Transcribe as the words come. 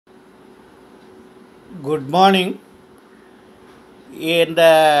Good morning. இந்த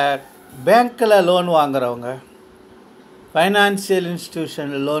பேங்க்கில் loan வாங்குறவங்க, ஃபைனான்சியல்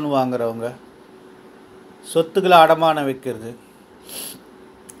இன்ஸ்டிடியூஷனில் லோன் வாங்குறவங்க, சொத்துக்களை அடமானம் வைக்கிறது,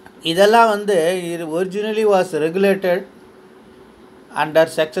 இதெல்லாம் இது originally was regulated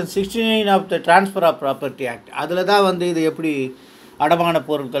under section 69 of the transfer of property act. அதில் தான் இது எப்படி அடமான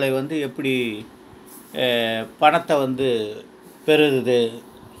பொருட்களை எப்படி பணத்தை பெறுது,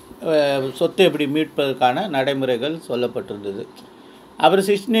 சொத்தை எப்படி மீட்பதற்கான நடைமுறைகள் சொல்லப்பட்டிருந்தது. அப்புறம்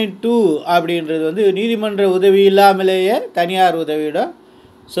 69(2) அப்படின்றது நீதிமன்ற உதவி இல்லாமலேயே தனியார் உதவியிடம்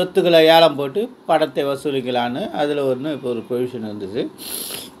சொத்துக்களை ஏலம் போட்டு பணத்தை வசூலிக்கலான்னு அதில் இப்போ ஒரு ப்ரொவிஷன் இருந்தது.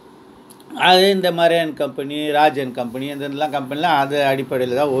 அது இந்த மரையன் கம்பெனி, ராஜன் கம்பெனி, இதெல்லாம் கம்பெனிலாம் அது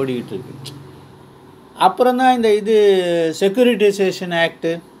அடிப்படையில் தான் ஓடிக்கிட்டு இருக்கு. அப்புறம் தான் இது செக்யூரிட்டைசேஷன்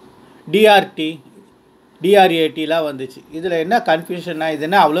ஆக்டு, டிஆர்ஏடிலாம் வந்துச்சு. இதில் என்ன கன்ஃபியூஷன்னா, இது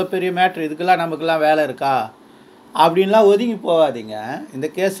என்ன அவ்வளோ பெரிய மேட்ரு, இதுக்கெல்லாம் நமக்கெல்லாம் வேலை இருக்கா அப்படின்லாம் ஒதுங்கி போகாதீங்க. இந்த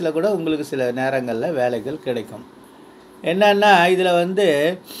கேஸில் கூட உங்களுக்கு சில நேரங்களில் வேலைகள் கிடைக்கும். என்னென்னா இதில்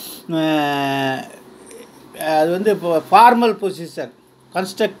அது இப்போ ஃபார்மல் பொசிஷன்,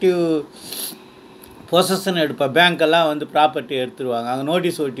 கன்ஸ்ட்ரக்டிவ் பொசஷன் எடுப்பேன். பேங்க்கெல்லாம் ப்ராப்பர்ட்டி எடுத்துருவாங்க, அங்கே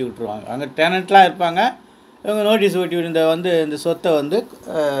நோட்டீஸ் ஒட்டி விட்ருவாங்க. அங்கே டெனண்ட்லாம் இருப்பாங்க, இவங்க நோட்டீஸ் ஒட்டி விட்டு இந்த சொத்தை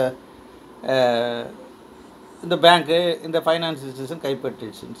இந்த பேங்க்கு, இந்த ஃபைனான்ஸ் இன்ஸ்டியூஷன்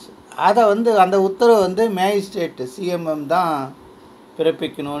கைப்பற்றிடுச்சு. அதை அந்த உத்தரவு மேஜிஸ்ட்ரேட்டு சிஎம்எம் தான்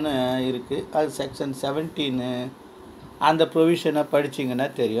பிறப்பிக்கணும்னு இருக்குது. அது செக்ஷன் 17 அந்த ப்ரொவிஷனை படிச்சிங்கன்னா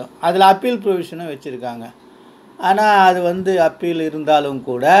தெரியும். அதில் அப்பீல் ப்ரொவிஷனும் வச்சுருக்காங்க. ஆனால் அது அப்பீல் இருந்தாலும்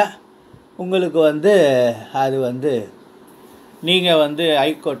கூட உங்களுக்கு அது நீங்கள்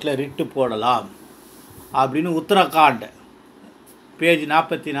ஹைகோர்ட்டில் ரிட்டு போடலாம் அப்படின்னு உத்தரகாண்ட் பேஜ்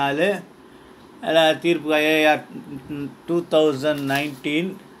 44 தீர்ப்பு ஏஆர் 2019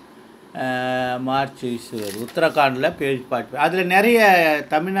 மார்ச் இஷ்யூ உத்தரகாண்டில் பேஜ் 40. அதில் நிறைய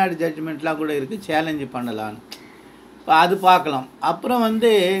தமிழ்நாடு ஜட்ஜ்மெண்ட்லாம் கூட இருக்குது, சேலஞ்சு பண்ணலான்னு. இப்போ அது பார்க்கலாம். அப்புறம்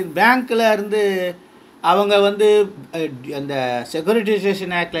பேங்க்கில் இருந்து அவங்க அந்த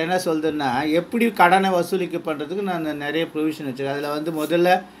செக்யூரிட்டைசேஷன் ஆக்டில் என்ன சொல்லுதுன்னா, எப்படி கடனை வசூலிக்க பண்ணுறதுக்கு நான் நிறைய ப்ரொவிஷன் வச்சுருக்கேன். அதில் முதல்ல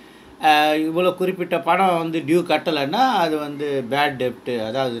இவ்வளோ குறிப்பிட்ட பணம் டியூ கட்டலைன்னா அது பேட் டெப்ட்டு,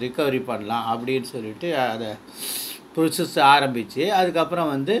 அதாவது ரிக்கவரி பண்ணலாம் அப்படின்னு சொல்லிட்டு அதை ப்ரொசஸ் ஆரம்பித்து அதுக்கப்புறம்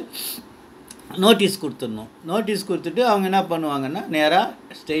நோட்டீஸ் கொடுத்துடணும். நோட்டீஸ் கொடுத்துட்டு அவங்க என்ன பண்ணுவாங்கன்னா,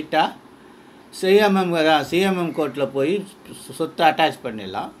 நேராக ஸ்ட்ரெயிட்டாக சிஎம்எம் கோர்ட்டில் போய் சொத்தை அட்டாச்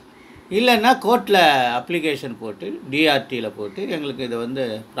பண்ணிடலாம். இல்லைன்னா கோர்ட்டில் அப்ளிகேஷன் போட்டு டிஆர்டியில் போட்டு எங்களுக்கு இதை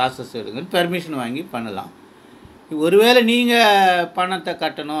ப்ராசஸ் எடுங்கன்னு பெர்மிஷன் வாங்கி பண்ணலாம். ஒருவேளை நீங்கள் பணத்தை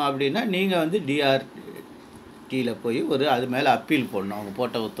கட்டணும் அப்படின்னா நீங்கள் டிஆர்டியில் போய் அது மேலே அப்பீல் போடணும், அவங்க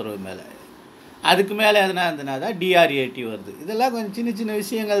போட்ட உத்தரவு மேலே. அதுக்கு மேலே எதுனா இருந்ததுனா தான் டிஆர்ஏடி வருது. இதெல்லாம் கொஞ்சம் சின்ன சின்ன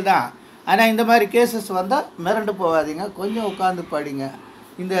விஷயங்கள் தான். ஆனால் இந்த மாதிரி கேசஸ் வந்தால் மிரண்டு போகாதீங்க, கொஞ்சம் உட்காந்து படிங்க,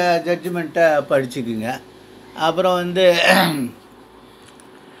 இந்த ஜட்ஜ்மெண்ட்டை படிச்சுக்குங்க. அப்புறம்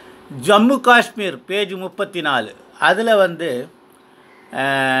ஜம்மு காஷ்மீர் பேஜ் 34 அதில்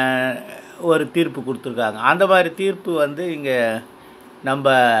ஒரு தீர்ப்பு கொடுத்துருக்காங்க. அந்த மாதிரி தீர்ப்பு இங்கே நம்ம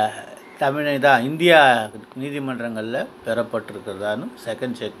தான் இந்தியா நீதிமன்றங்களில் பெறப்பட்டிருக்கிறதான்னு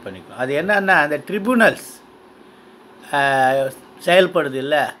செகண்ட் செக் பண்ணிக்கணும். அது என்னன்னா, அந்த ட்ரிபுனல்ஸ் செயல்படுது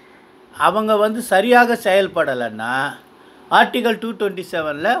இல்லை, அவங்க சரியாக செயல்படலைன்னா ஆர்டிகல்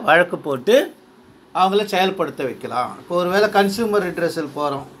 227 வழக்கு போட்டு அவங்கள செயல்படுத்த வைக்கலாம். இப்போ ஒரு வேளை கன்சியூமர் ரிட்ரெஸல்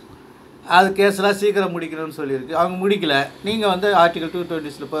போகிறோம், அது கேஸ்லாம் சீக்கிரம் முடிக்கணும்னு சொல்லியிருக்கு, அவங்க முடிக்கலை, நீங்கள் ஆர்டிகல்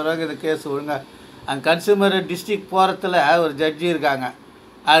 220 போகிறாங்க, இந்த கேஸ் ஒழுங்காக அங்கே கன்சியூமர் டிஸ்ட்ரிக்ட் போகிறதுல ஒரு ஜட்ஜி இருக்காங்க,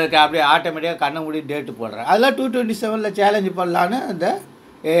 அதுக்கு அப்படியே ஆட்டோமேட்டிக்காக கண்ணை மூடி டேட்டு போடுறாங்க. அதெல்லாம் 227 சேலஞ்சு பண்ணலான்னு அந்த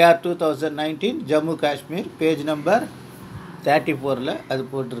AR 2019 Jammu Kashmir page number 34 அது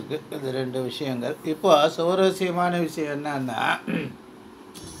போட்டிருக்கு. இது ரெண்டு விஷயங்கள். இப்போ சுவாரஸ்யமான விஷயம் என்னன்னா,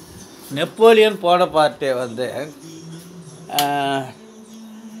 நெப்போலியன் போனபார்ட்டே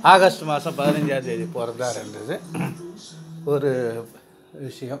ஆகஸ்ட் மாதம் 15ஆம் தேதி போகிறதா இருந்தது ஒரு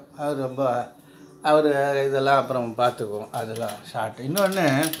விஷயம். அவர் இதெல்லாம் அப்புறம் பார்த்துக்குவோம், அதெல்லாம் ஷார்ட். இன்னொன்று,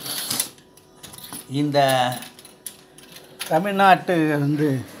 இந்த தமிழ்நாட்டு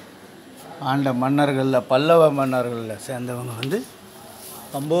ஆண்ட மன்னர்களில், பல்லவ மன்னர்களில் சேர்ந்தவங்க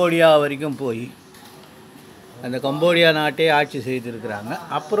கம்போடியா வரைக்கும் போய் அந்த கம்போடியா நாட்டே ஆட்சி செய்திருக்கிறாங்க.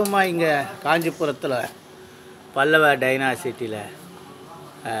 அப்புறமா இங்கே காஞ்சிபுரத்தில் பல்லவ டைனாசிட்டியில்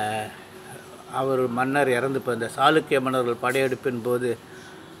அவர் மன்னர் இறந்து இப்போ இந்த சாளுக்கிய மன்னர்கள் படையெடுப்பின் போது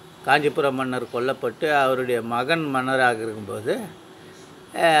காஞ்சிபுரம் மன்னர் கொல்லப்பட்டு அவருடைய மகன் மன்னராக இருக்கும்போது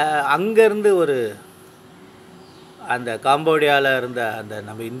அங்கேருந்து அந்த காம்போடியாவில் இருந்த அந்த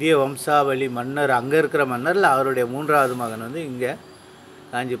நம்ம இந்திய வம்சாவளி மன்னர், அங்கே இருக்கிற மன்னரில் அவருடைய 3வது மகன் இங்கே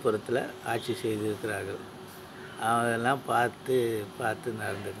காஞ்சிபுரத்தில் ஆட்சி செய்திருக்கிறார்கள். அதெல்லாம் பார்த்து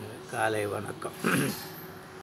நடந்துக்குங்க. காலை வணக்கம்.